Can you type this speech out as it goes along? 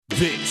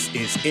This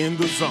is In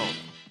the Zone.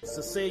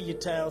 Cecilia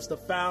Towns, the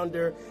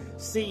founder,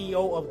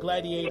 CEO of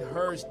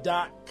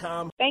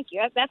GladiatorHers.com. Thank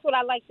you. That's what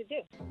I like to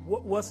do.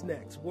 What's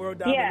next? World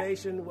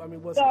domination? Yeah. I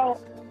mean, what's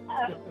next?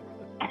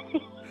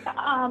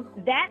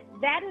 That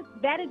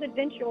is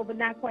eventual, but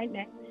not quite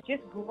next.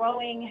 Just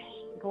growing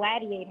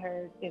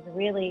Gladiators is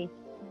really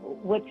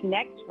what's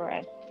next for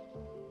us.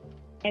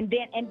 And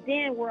then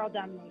world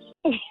domination.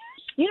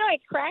 You know,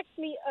 it cracks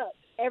me up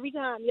every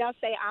time y'all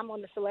say I'm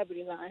on the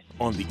celebrity line.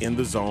 On the In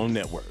the Zone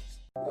Network.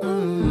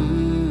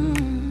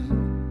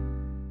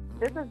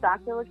 This is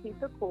Dr.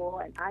 Lakeitha Poole,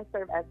 and I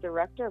serve as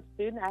Director of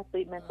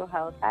Student-Athlete Mental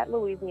Health at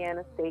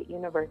Louisiana State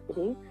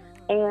University.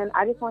 And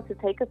I just want to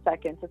take a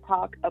second to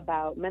talk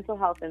about mental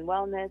health and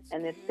wellness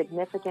and its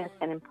significance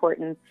and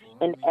importance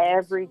in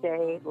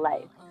everyday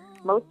life.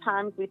 Most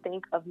times we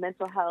think of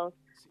mental health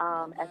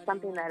as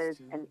something that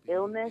is an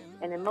illness,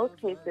 and in most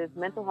cases,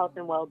 mental health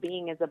and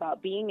well-being is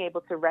about being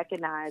able to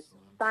recognize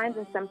signs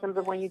and symptoms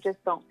of when you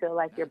just don't feel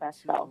like your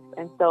best self.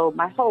 And so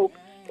my hope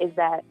is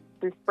that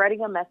through spreading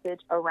a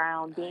message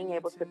around being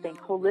able to think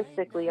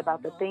holistically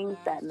about the things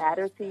that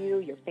matter to you,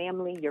 your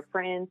family, your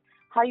friends,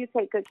 how you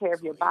take good care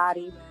of your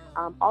body,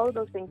 all of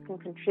those things can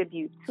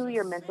contribute to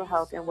your mental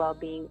health and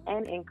well-being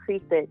and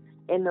increase it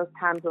in those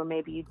times where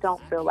maybe you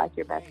don't feel like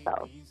your best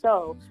self.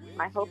 So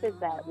my hope is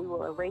that we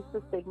will erase the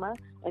stigma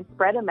and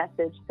spread a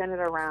message centered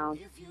around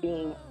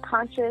being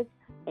conscious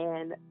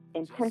and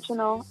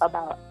intentional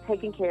about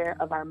taking care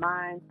of our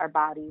minds, our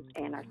bodies,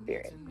 and our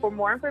spirits. For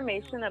more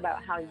information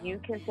about how you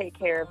can take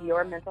care of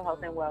your mental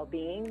health and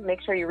well-being,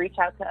 make sure you reach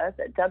out to us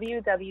at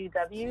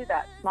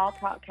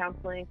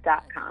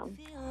www.smalltalkcounseling.com.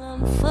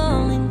 I'm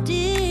falling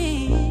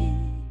deep.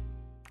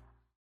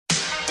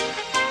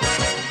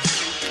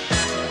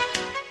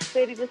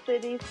 City to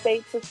city,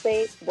 state to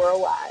state,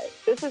 worldwide.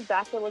 This is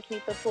Dr.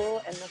 Lakeitha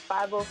Poole, and the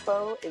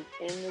 504 is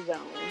in the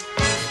zone.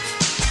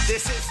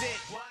 This is it.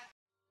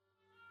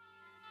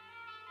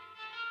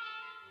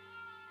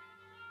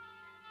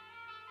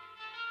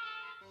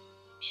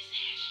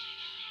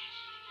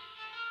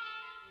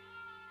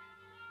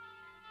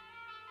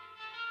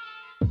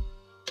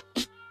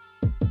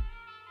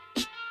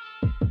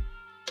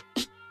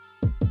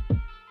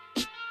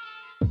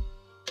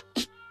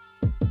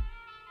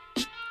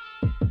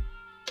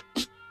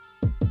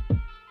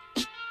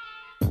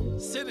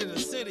 City to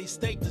city,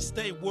 state to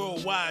state,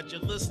 worldwide.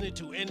 You're listening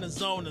to In the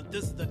Zone, and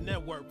this is the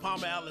network.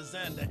 Palmer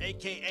Alexander,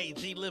 a.k.a.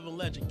 The Living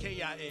Legend,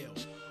 KIL.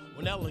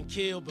 When Ellen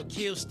killed, but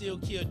kill still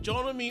kill.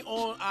 Joining me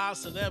on our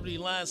celebrity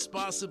line,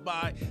 sponsored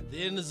by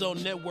the In the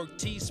Zone Network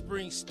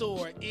Teespring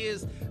store,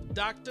 is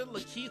Dr.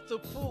 Lakeitha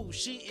Poole.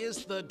 She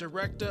is the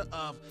Director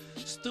of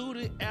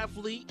Student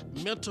Athlete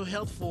Mental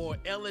Health for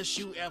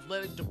LSU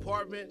Athletic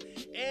Department,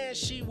 and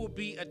she will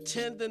be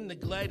attending the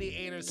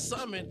Gladiator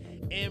Summit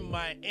in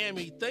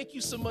Miami. Thank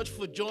you so much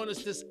for joining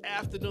us this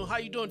afternoon. How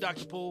you doing,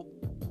 Dr. Poole?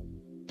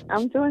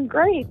 I'm doing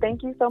great.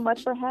 Thank you so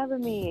much for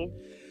having me.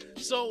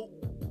 So,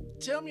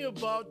 tell me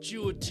about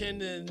you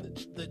attending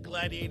the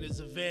Gladiators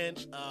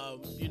event.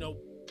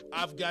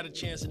 I've got a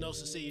chance to know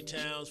Cecilia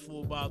Towns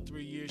for about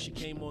 3 years. She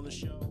came on the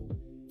show.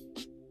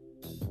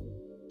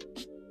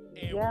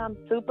 Yeah, I'm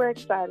super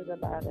excited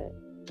about it.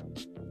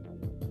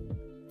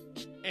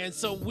 And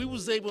so we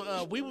was able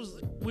to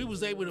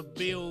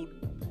build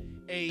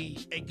a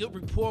good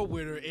rapport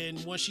with her. And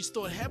when she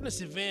started having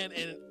this event,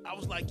 and I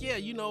was like, yeah,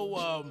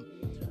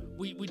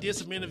 we did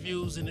some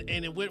interviews and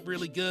it went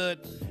really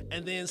good.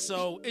 And then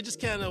so it just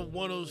kind of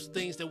one of those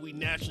things that we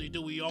naturally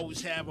do. We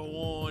always have her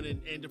on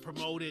and to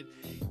promote it.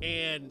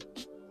 And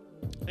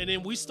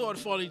then we started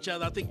following each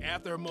other, I think,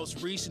 after her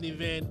most recent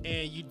event.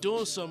 And you're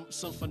doing some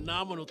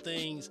phenomenal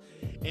things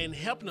and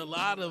helping a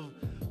lot of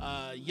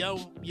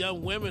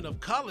young women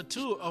of color,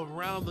 too,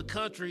 around the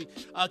country.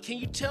 Can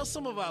you tell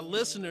some of our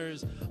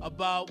listeners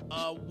about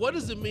what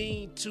does it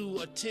mean to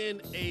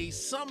attend a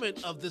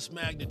summit of this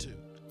magnitude?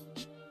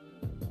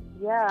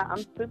 Yeah,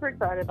 I'm super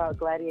excited about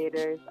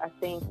Gladiators. I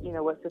think,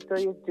 what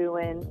Cecilia's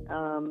doing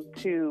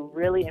to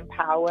really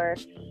empower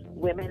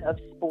women of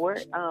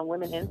sport,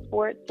 women in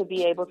sports, to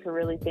be able to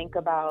really think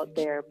about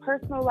their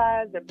personal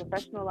lives, their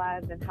professional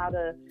lives, and how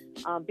to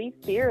be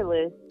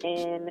fearless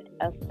in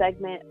a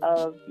segment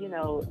of,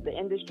 the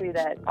industry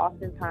that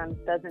oftentimes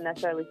doesn't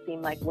necessarily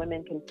seem like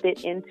women can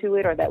fit into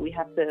it, or that we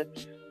have to,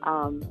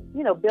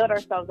 build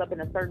ourselves up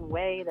in a certain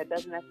way that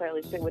doesn't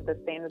necessarily fit with the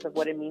standards of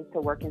what it means to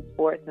work in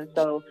sports. And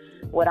so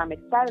what I'm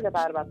excited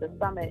about the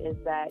summit is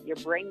that you're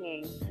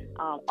bringing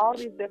all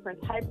these different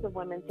types of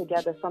women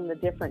together from the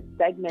different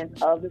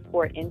segments of the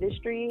sport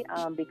industry,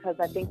 because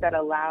I think that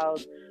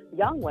allows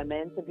young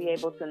women to be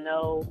able to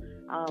know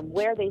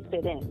where they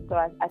fit in. So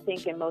I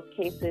think in most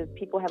cases,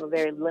 people have a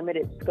very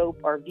limited scope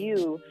or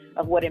view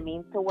of what it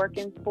means to work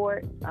in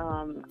sport.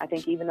 I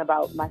think even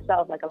about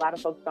myself, like, a lot of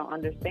folks don't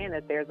understand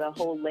that there's a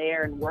whole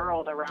layer and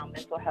world around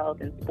mental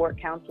health and sport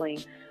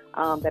counseling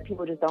that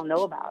people just don't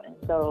know about. And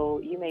so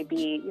you may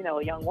be,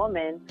 a young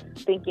woman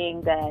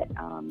thinking that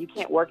you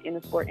can't work in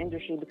the sport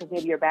industry because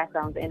maybe your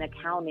background's in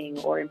accounting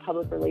or in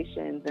public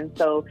relations. And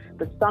so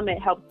the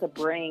summit helps to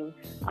bring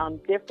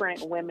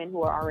different women women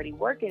who are already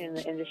working in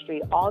the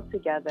industry all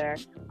together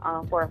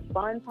for a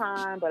fun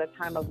time, but a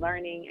time of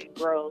learning and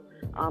growth,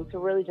 to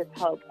really just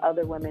help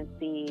other women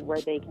see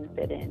where they can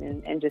fit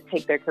in and just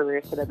take their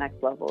careers to the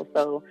next level.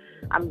 So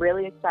I'm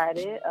really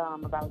excited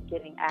about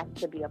getting asked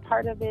to be a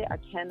part of it. I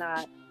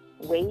cannot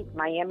wait.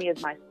 Miami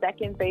is my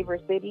second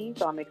favorite city,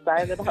 so I'm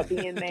excited about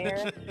being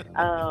there.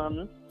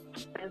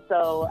 And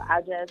so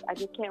I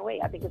just can't wait.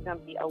 I think it's going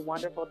to be a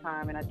wonderful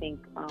time, and I think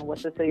what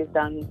Cecilia's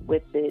done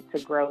with it to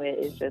grow it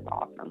is just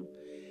awesome.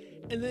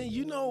 And then,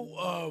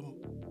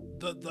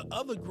 the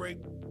other great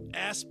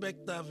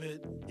aspect of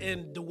it,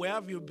 and the way I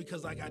view it,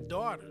 because I got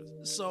daughters,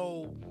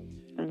 so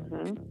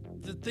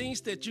the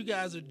things that you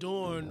guys are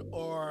doing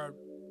are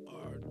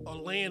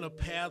laying a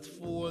path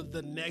for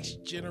the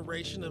next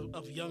generation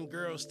of young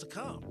girls to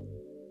come.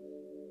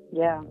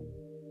 Yeah.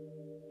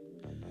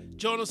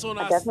 Join us on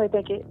I definitely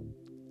think it.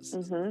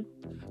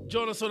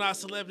 Join us on our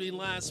Celebrity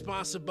Line,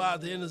 sponsored by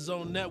the In the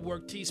Zone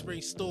Network.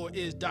 Teespring store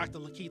is Dr.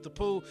 Lakeitha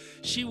Poole.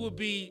 She will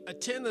be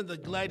attending the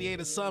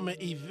Gladiator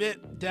Summit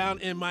event down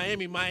in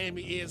Miami.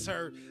 Miami is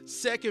her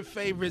second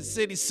favorite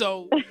city.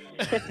 So,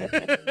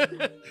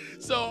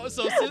 so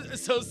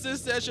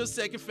since that's your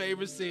second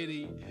favorite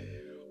city,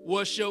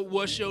 what's your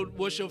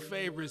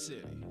favorite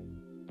city?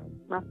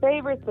 My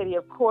favorite city,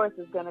 of course,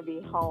 is going to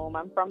be home.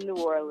 I'm from New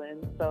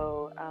Orleans,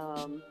 so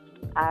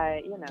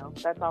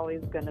that's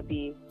always going to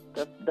be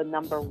the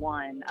number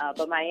one.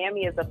 But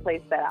Miami is a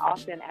place that I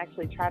often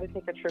actually try to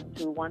take a trip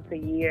to once a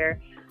year.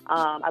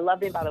 I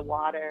love being by the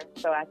water,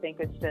 so I think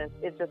it's just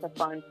a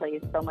fun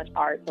place. So much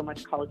art, so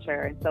much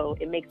culture, and so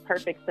it makes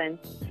perfect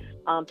sense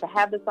to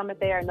have the summit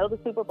there. I know the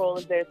Super Bowl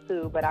is there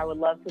too, but I would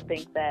love to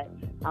think that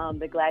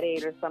the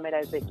Gladiator Summit,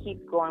 as it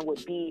keeps growing,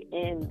 would be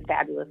in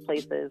fabulous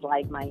places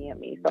like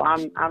Miami. So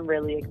I'm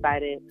really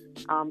excited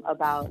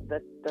about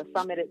the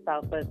summit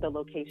itself, but the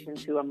location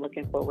too. I'm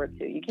looking forward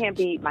to. You can't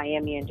beat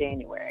Miami in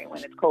January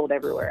when it's cold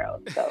everywhere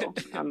else. So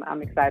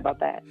I'm excited about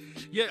that.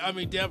 Yeah, I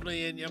mean,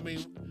 definitely, and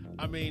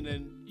I mean,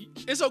 and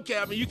it's okay.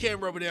 I mean, you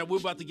can't rub it down. We're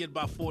about to get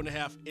about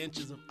 4.5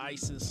 inches of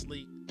ice and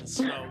sleet and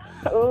snow.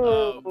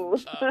 Ooh.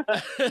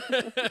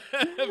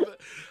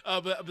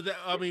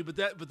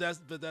 But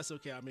that's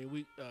okay. I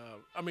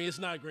mean, it's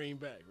not Green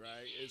Bay,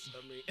 right?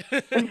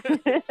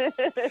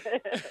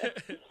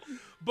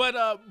 But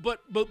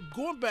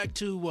going back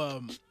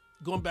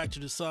to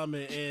the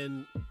summit,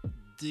 and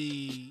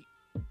the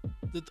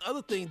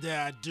other thing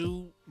that I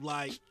do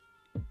like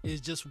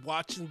is just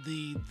watching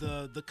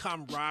the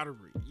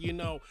camaraderie, in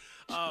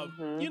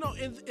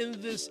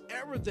this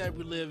era that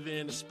we live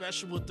in,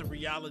 especially with the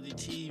reality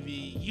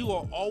TV, you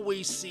are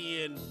always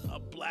seeing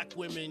black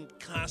women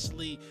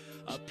constantly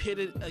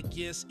pitted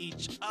against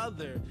each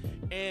other.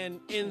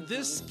 And in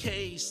this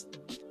case,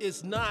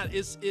 it's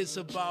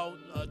about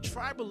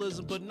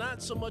tribalism, but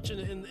not so much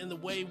in the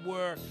way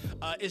where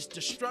it's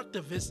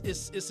destructive.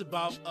 It's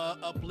about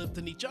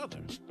uplifting each other.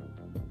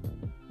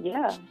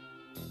 Yeah.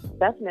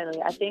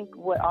 Definitely. I think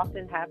what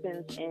often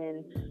happens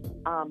in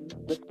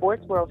the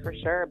sports world, for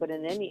sure, but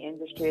in any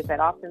industry, is that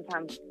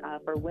oftentimes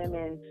for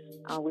women,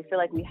 we feel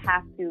like we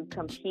have to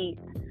compete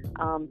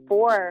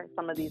for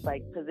some of these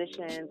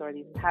positions or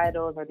these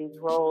titles or these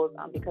roles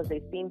because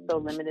they seem so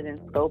limited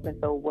in scope. And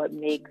so what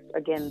makes,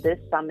 again, this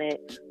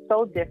summit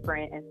so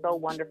different and so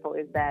wonderful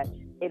is that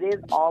it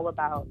is all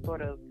about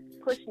sort of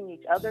pushing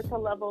each other to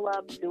level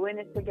up, doing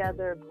it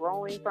together,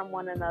 growing from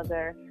one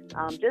another,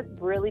 just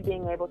really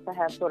being able to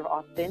have sort of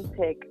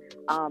authentic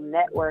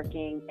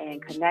networking and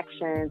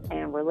connections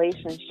and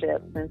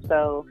relationships. And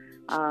so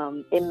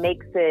it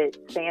makes it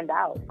stand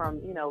out from,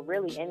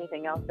 really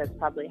anything else that's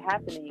probably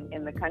happening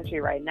in the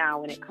country right now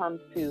when it comes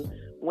to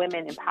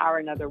women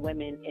empowering other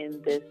women in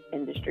this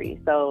industry.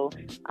 So,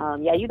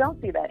 you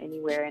don't see that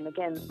anywhere. And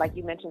again, like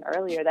you mentioned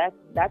earlier,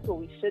 that's what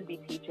we should be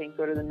teaching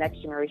sort of the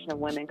next generation of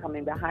women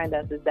coming behind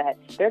us, is that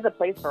there's a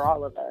place for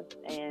all of us.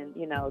 And,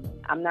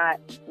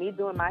 me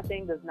doing my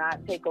thing does not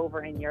take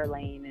over in your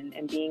lane,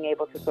 and being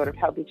able to sort of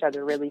help each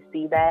other really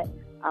see that.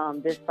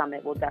 This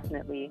summit will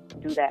definitely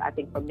do that, I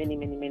think, for many,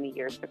 many, many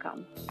years to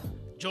come.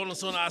 Joining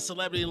us on our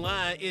Celebrity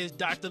Line is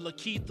Dr.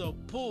 Lakeitha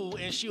Poole,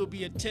 and she will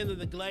be attending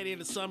the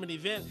Gladiator Summit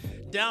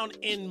event down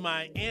in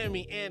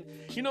Miami. And,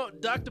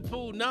 Dr.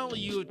 Poole, not only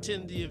you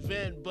attend the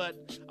event,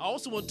 but I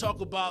also want to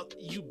talk about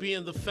you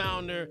being the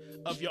founder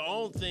of your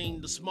own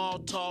thing, the Small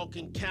Talk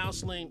and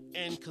Counseling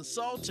and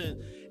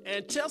Consultant.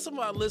 And tell some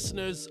of our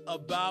listeners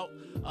about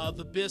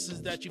the business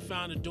that you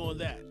founded doing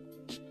that.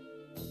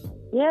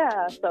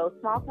 Yeah, so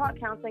Small Talk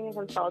Counseling and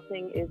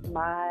Consulting is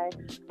my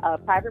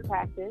private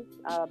practice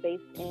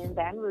based in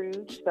Baton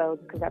Rouge,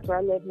 because that's where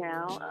I live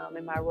now,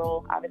 and my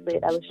role, obviously,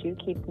 at LSU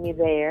keeps me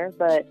there.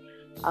 But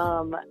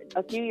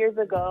a few years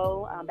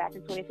ago, back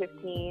in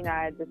 2015,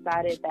 I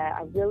decided that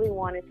I really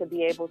wanted to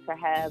be able to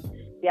have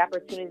the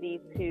opportunity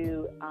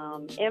to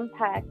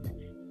impact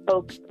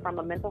folks from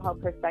a mental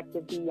health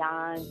perspective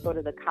beyond sort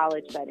of the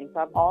college setting.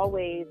 So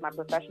my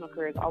professional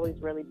career has always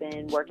really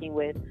been working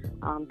with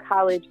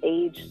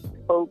college-age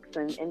folks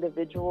and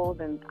individuals,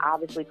 and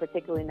obviously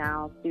particularly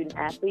now student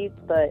athletes.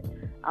 But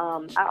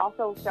I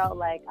also felt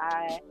like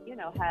I,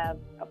 have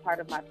a part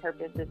of my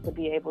purpose is to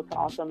be able to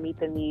also meet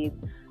the needs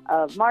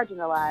of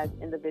marginalized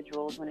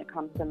individuals when it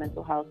comes to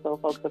mental health. So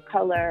folks of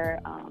color,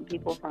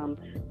 people from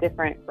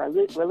different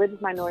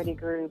religious minority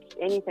groups,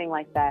 anything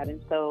like that.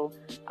 And so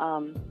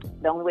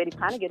the only way to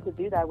kind of get to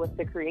do that was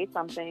to create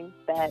something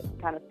that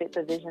kind of fit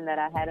the vision that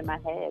I had in my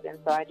head. And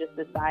so I just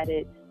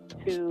decided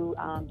to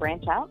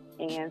branch out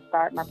and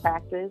start my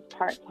practice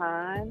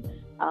part-time.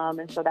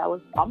 And so that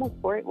was almost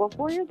 4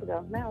 years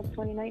ago. Now it's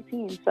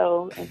 2019.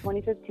 So in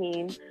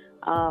 2015,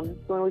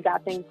 when we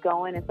got things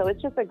going. And so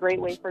it's just a great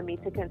way for me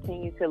to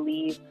continue to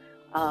leave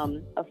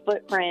a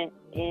footprint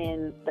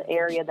in the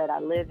area that I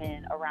live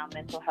in around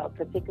mental health,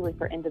 particularly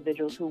for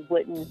individuals who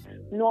wouldn't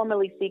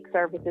normally seek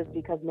services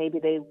because maybe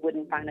they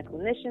wouldn't find a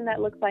clinician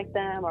that looks like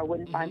them or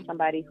wouldn't find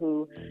somebody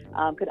who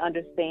could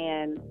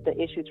understand the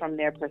issues from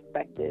their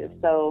perspective.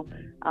 So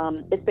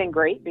it's been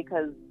great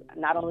because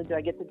not only do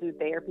I get to do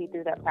therapy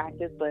through that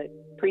practice, but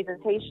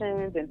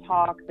presentations and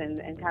talks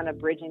and kind of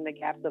bridging the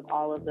gaps of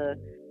all of the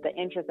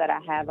interests that I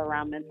have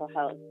around mental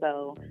health.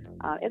 So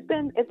it's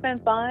been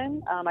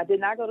fun. I did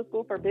not go to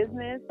school for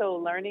business, so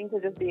learning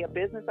to just be a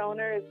business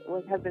owner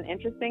has been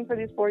interesting for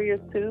these 4 years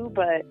too.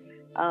 But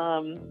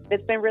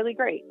it's been really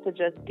great to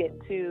just get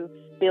to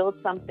build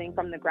something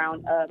from the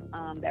ground up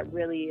that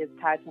really is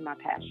tied to my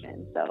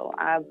passion. So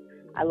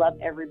I love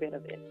every bit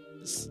of it.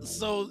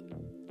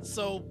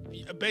 So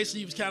basically,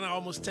 you was kind of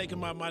almost taking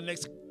my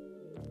next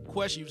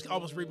question. You was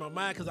almost reading my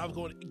mind because I was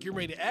going to get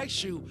ready to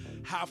ask you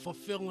how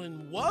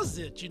fulfilling was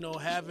it,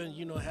 having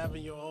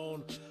your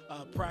own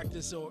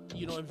practice or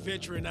and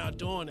venturing out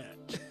doing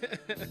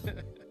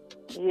that.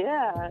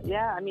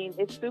 Yeah. I mean,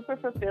 it's super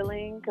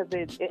fulfilling because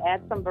it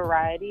adds some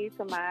variety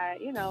to my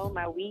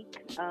my week.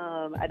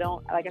 I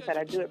don't, like I said,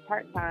 I do it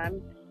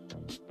part-time.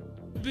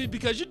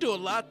 Because you do a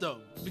lot, though.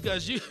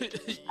 Because you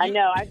I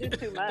know, I do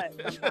too much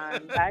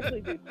sometimes. I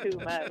actually do too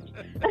much.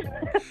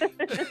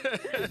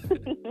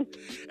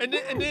 and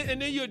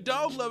then you're a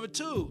dog lover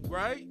too,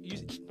 right?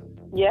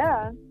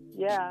 Yeah.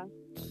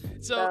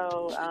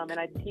 So and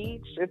I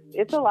teach.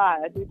 It's a lot.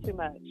 I do too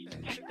much.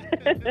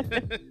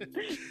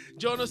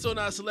 Joining us on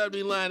our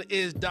celebrity line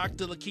is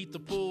Dr.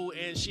 Lakitha Poole,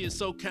 and she is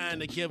so kind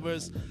to give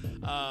us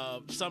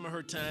some of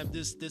her time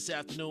this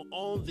afternoon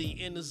on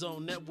the In the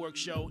Zone Network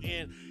show.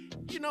 And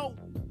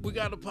we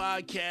got a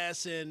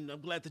podcast, and I'm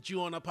glad that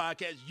you're on our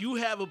podcast. You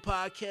have a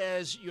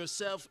podcast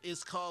yourself.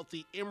 It's called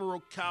the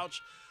Emerald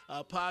Couch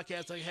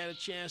podcast. I had a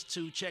chance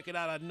to check it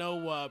out. I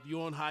know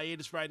you're on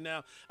hiatus right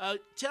now.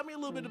 Tell me a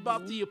little bit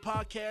about the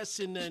podcast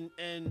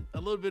and a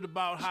little bit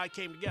about how it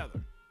came together.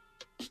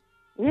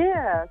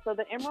 Yeah, so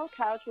the Emerald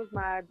Couch was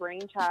my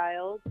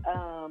brainchild.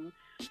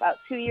 About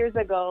 2 years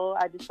ago,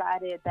 I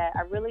decided that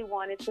I really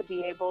wanted to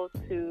be able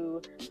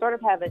to sort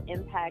of have an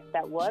impact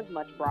that was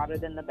much broader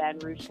than the Baton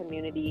Rouge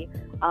community,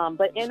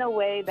 but in a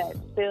way that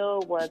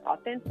still was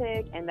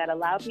authentic and that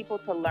allowed people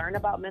to learn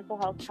about mental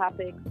health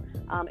topics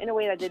in a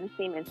way that didn't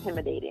seem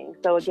intimidating.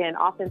 So again,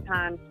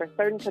 oftentimes for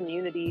certain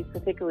communities,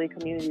 particularly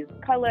communities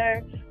of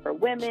color, for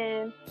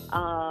women,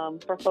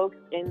 for folks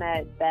in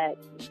that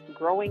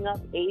growing up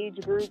age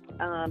group,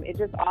 it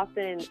just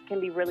often can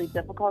be really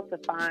difficult to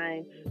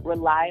find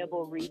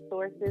reliable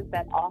resources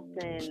that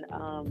often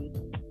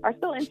are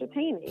still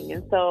entertaining.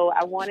 And so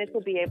I wanted to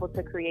be able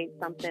to create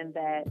something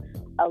that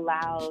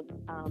allowed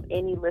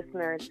any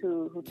listeners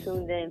who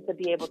tuned in to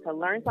be able to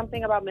learn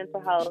something about mental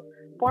health,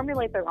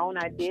 formulate their own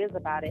ideas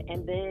about it,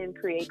 and then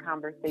create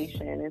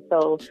conversation. And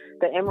so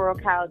the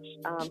Emerald Couch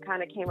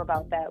kind of came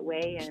about that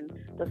way. And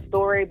the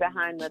story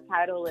behind the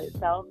title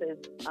itself is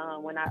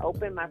when I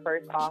opened my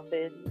first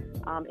office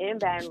in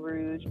Baton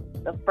Rouge,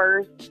 the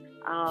first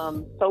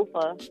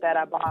sofa that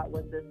I bought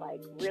was this like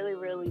really,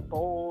 really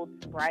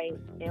bold, bright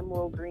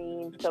emerald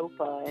green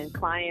sofa, and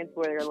clients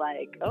were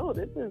like, "Oh,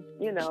 this is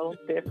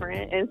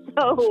different." And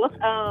so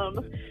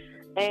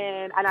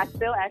and I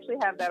still actually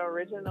have that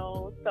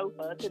original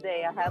sofa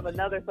today. I have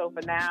another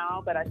sofa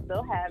now, but I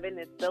still have it, and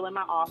it's still in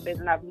my office,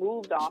 and I've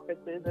moved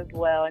offices as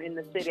well in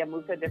the city. I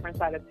moved to a different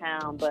side of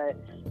town, but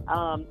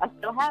I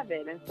still have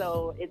it. And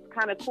so it's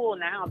kind of cool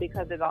now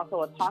because it's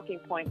also a talking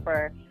point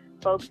for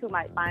folks who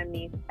might find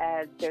me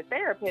as their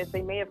therapist.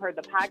 They may have heard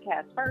the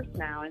podcast first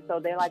now, and so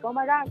they're like, "Oh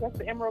my gosh, that's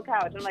the Emerald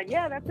Couch." I'm like,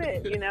 "Yeah, that's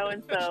it,"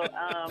 And so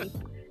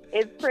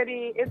it's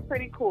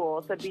pretty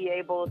cool to be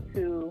able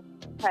to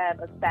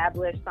have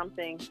established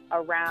something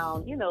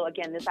around,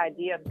 again, this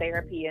idea of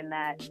therapy, and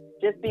that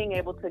just being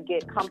able to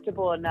get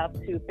comfortable enough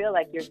to feel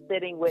like you're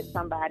sitting with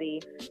somebody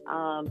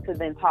to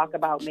then talk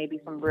about maybe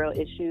some real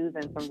issues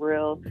and some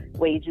real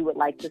ways you would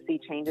like to see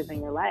changes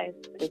in your life.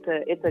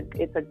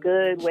 It's a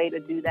good way to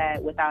do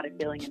that without it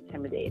feeling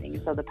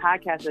intimidating. So the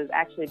podcast has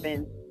actually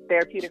been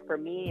therapeutic for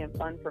me and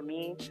fun for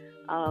me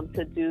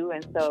to do.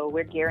 And so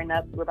we're gearing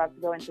up. We're about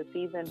to go into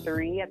season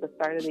 3 at the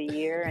start of the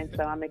year. And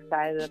so I'm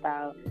excited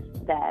about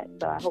that.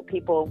 So I hope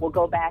people will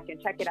go back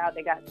and check it out.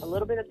 They got a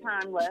little bit of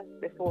time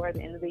left before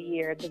the end of the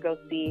year to go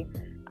see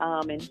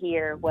and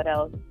hear what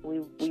else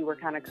we were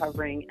kind of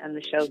covering in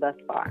the show thus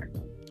far.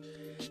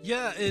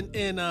 Yeah,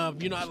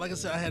 and you know, like I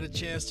said, I had a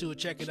chance to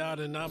check it out,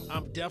 and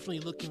I'm definitely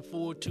looking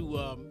forward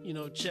to you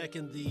know,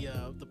 checking the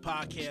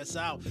podcast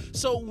out.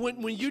 So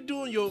when you're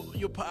doing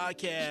your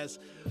podcast,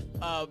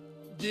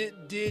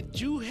 did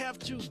you have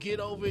to get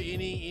over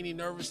any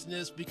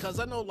nervousness? Because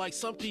I know, like,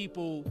 some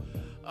people,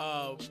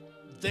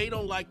 they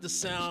don't like the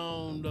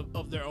sound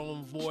of their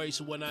own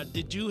voice or whatnot.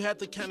 Did you have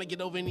to kind of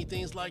get over any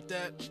things like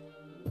that?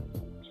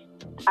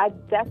 I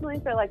definitely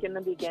feel like in the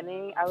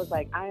beginning, I was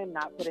like, I am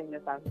not putting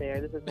this out there.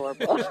 This is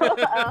horrible.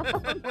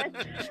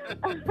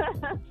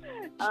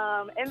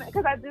 And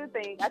because I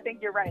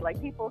think you're right. Like,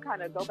 people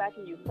kind of go back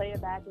and you play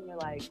it back and you're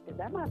like, is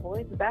that my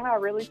voice? Is that how I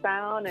really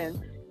sound? And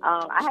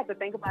I had to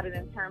think about it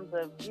in terms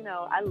of, you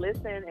know, I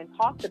listen and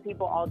talk to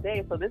people all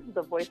day. So this is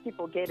the voice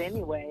people get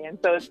anyway. And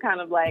so it's kind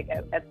of like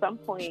at some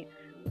point,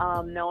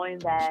 knowing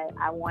that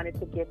I wanted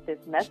to get this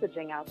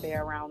messaging out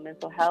there around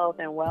mental health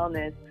and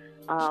wellness,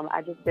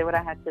 I just did what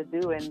I had to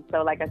do. And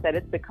so, like I said,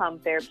 it's become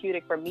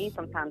therapeutic for me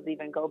sometimes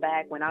even go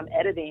back when I'm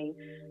editing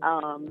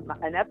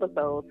an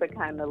episode to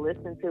kind of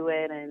listen to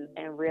it and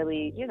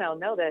really, you know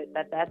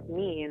that that's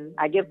me. And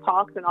I give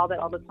talks and all that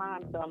all the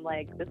time. So I'm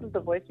like, this is the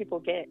voice people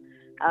get.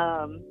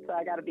 So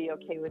I got to be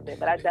okay with it.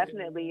 But I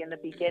definitely in the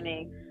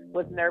beginning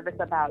was nervous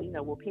about, you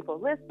know, will people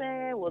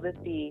listen? Will this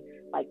be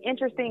like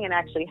interesting and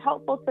actually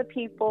helpful to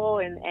people?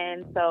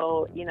 And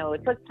so, you know,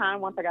 it took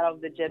time once I got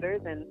over the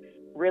jitters and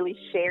really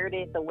shared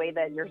it the way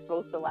that you're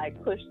supposed to,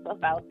 like, push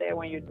stuff out there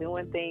when you're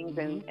doing things.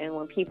 And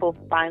when people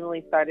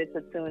finally started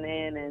to tune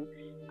in and,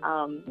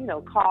 you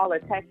know, call or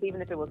text,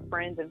 even if it was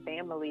friends and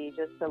family,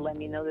 just to let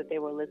me know that they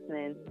were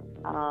listening,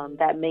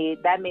 that made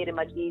it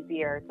much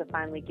easier to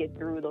finally get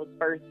through those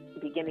first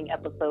beginning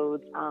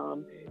episodes.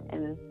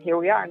 And here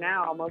we are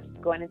now, almost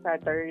going into our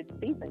third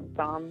season.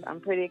 So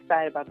I'm pretty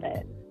excited about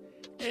that.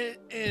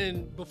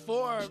 And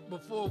before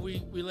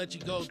we let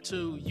you go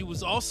too, you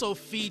was also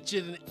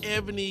featured in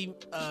Ebony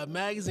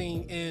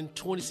magazine in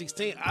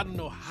 2016. I don't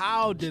know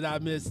how did I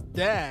miss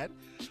that.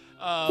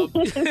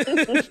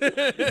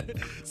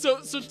 So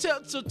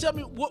tell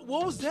me, what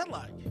was that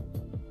like?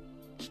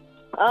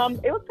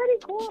 It was pretty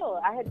cool.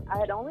 I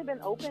had only been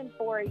open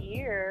for a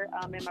year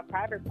in my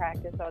private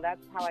practice, so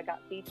that's how I got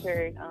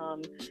featured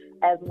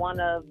as one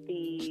of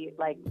the,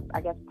 like,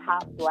 I guess,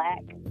 top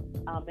Black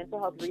mental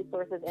health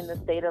resources in the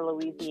state of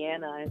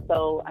Louisiana. And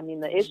so, I mean,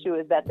 the issue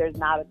is that there's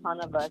not a ton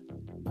of us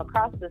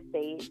across the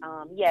state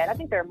yet. I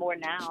think there are more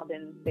now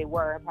than they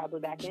were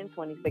probably back in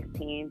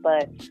 2016,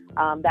 but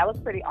that was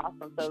pretty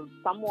awesome. So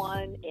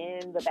someone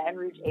in the Baton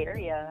Rouge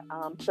area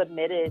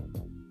submitted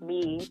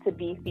me to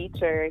be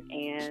featured,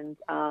 and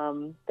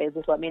they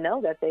just let me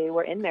know that they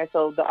were in there.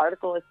 So the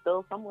article is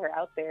still somewhere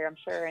out there, I'm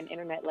sure, in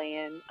internet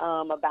land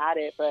about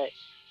it, but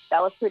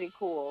that was pretty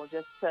cool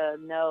just to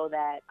know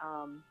that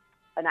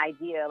an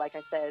idea, like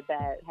I said,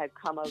 that had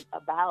come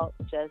about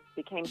just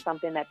became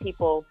something that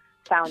people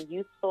found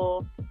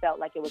useful, felt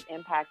like it was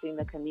impacting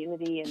the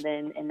community, and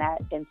then in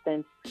that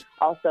instance,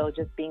 also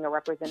just being a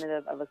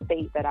representative of a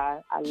state that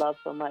I love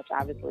so much,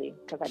 obviously,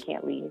 because I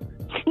can't leave.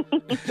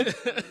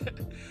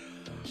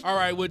 All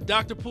right, well,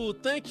 Dr. Poole,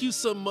 thank you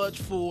so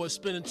much for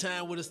spending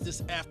time with us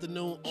this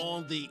afternoon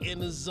on the In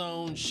the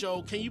Zone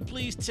show. Can you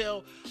please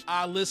tell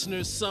our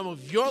listeners, some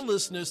of your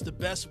listeners, the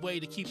best way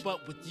to keep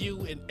up with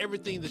you and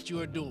everything that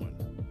you are doing?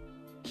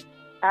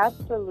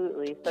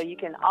 Absolutely. So you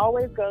can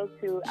always go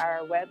to our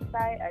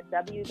website at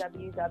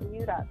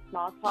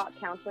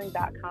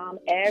www.smalltalkcounseling.com.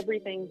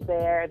 Everything's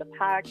there, the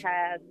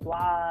podcast,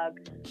 blog,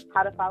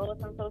 how to follow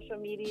us on social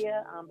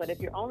media. But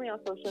if you're only on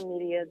social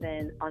media,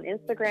 then on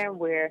Instagram,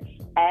 we're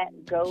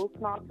at Go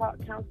Small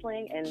Talk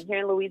Counseling. And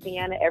here in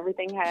Louisiana,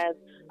 everything has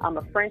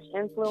a French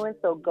influence.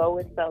 So Go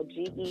is spelled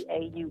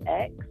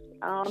G-E-A-U-X.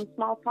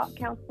 Small Talk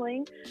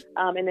Counseling,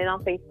 and then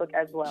on Facebook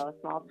as well,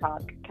 Small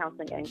Talk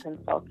Counseling and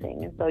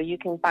Consulting. And so you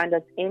can find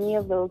us any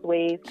of those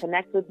ways.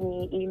 Connect with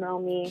me, email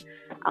me,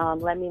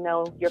 let me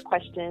know your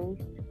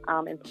questions,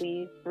 and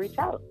please reach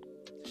out.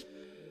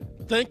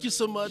 Thank you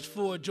so much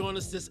for joining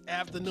us this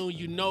afternoon.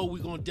 You know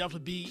we're going to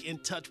definitely be in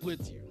touch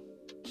with you.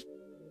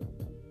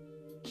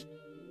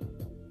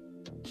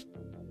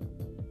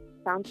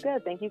 Sounds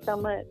good. Thank you so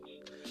much.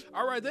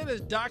 All right, that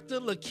is Dr.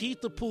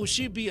 Lakeitha Poole.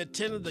 She'll be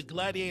attending the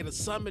Gladiator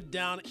Summit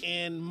down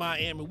in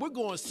Miami. We're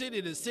going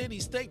city to city,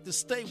 state to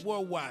state,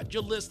 worldwide.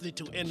 You're listening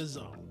to In the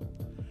Zone,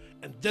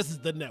 and this is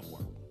the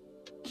network.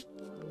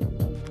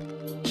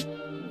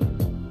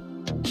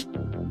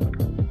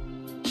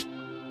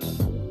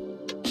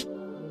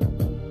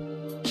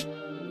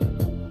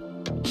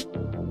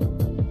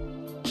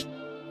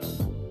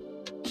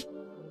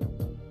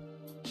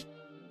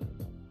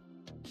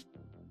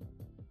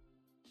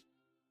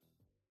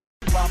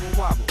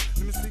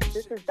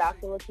 This is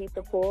Dr.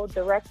 Lakeitha Poole,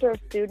 Director of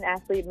Student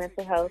Athlete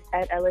Mental Health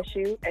at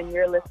LSU, and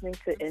you're listening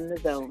to In the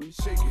Zone.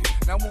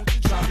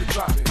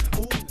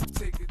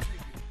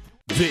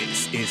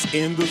 This is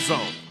In the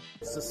Zone.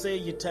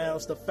 Cecilia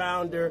Towns, the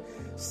founder,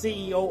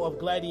 CEO of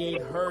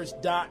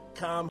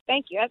GladiatorHers.com.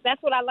 Thank you.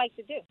 That's what I like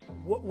to do.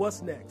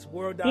 What's next?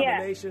 World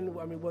domination?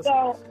 I mean, what's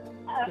so,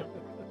 next?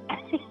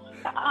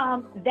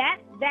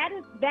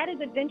 That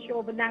is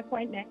eventual, but not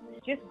quite next.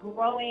 Just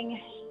growing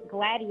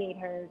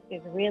gladiators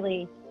is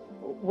really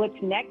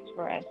what's next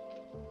for us,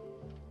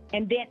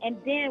 and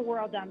then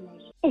world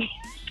domination.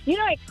 You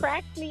know, it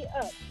cracks me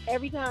up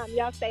every time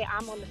y'all say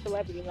I'm on the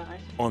celebrity line.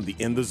 On the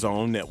In the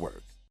Zone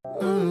Network.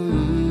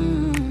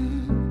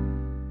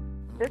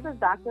 This is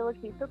Dr.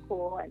 Lakeisha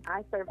Poole, and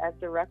I serve as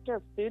Director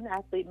of Student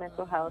Athlete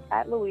Mental Health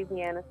at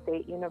Louisiana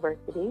State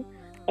University.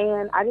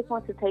 And I just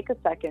want to take a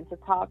second to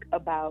talk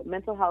about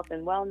mental health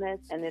and wellness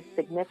and its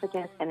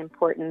significance and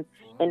importance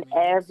in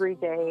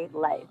everyday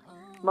life.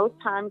 Most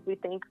times we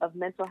think of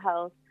mental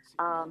health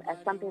as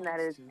something that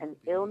is an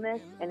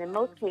illness, and in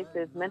most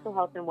cases, mental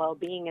health and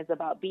well-being is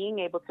about being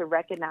able to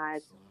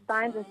recognize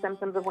signs and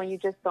symptoms of when you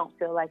just don't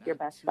feel like your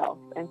best self.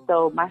 And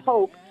so my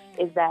hope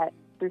is that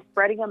through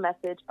spreading a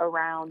message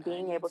around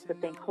being able to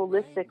think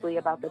holistically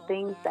about the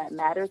things that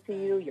matter to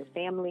you, your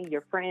family,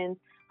 your friends,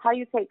 how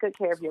you take good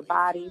care of your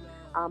body,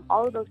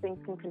 all of those things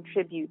can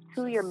contribute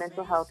to your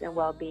mental health and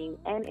well-being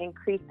and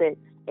increase it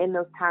in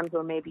those times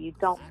where maybe you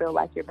don't feel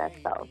like your best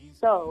self.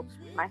 So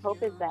my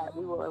hope is that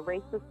we will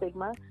erase the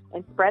stigma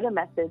and spread a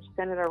message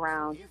centered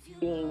around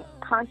being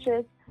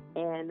conscious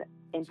and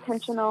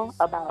intentional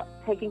about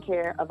taking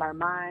care of our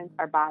minds,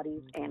 our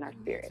bodies, and our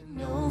spirits.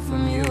 Know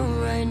from you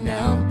right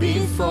now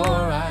before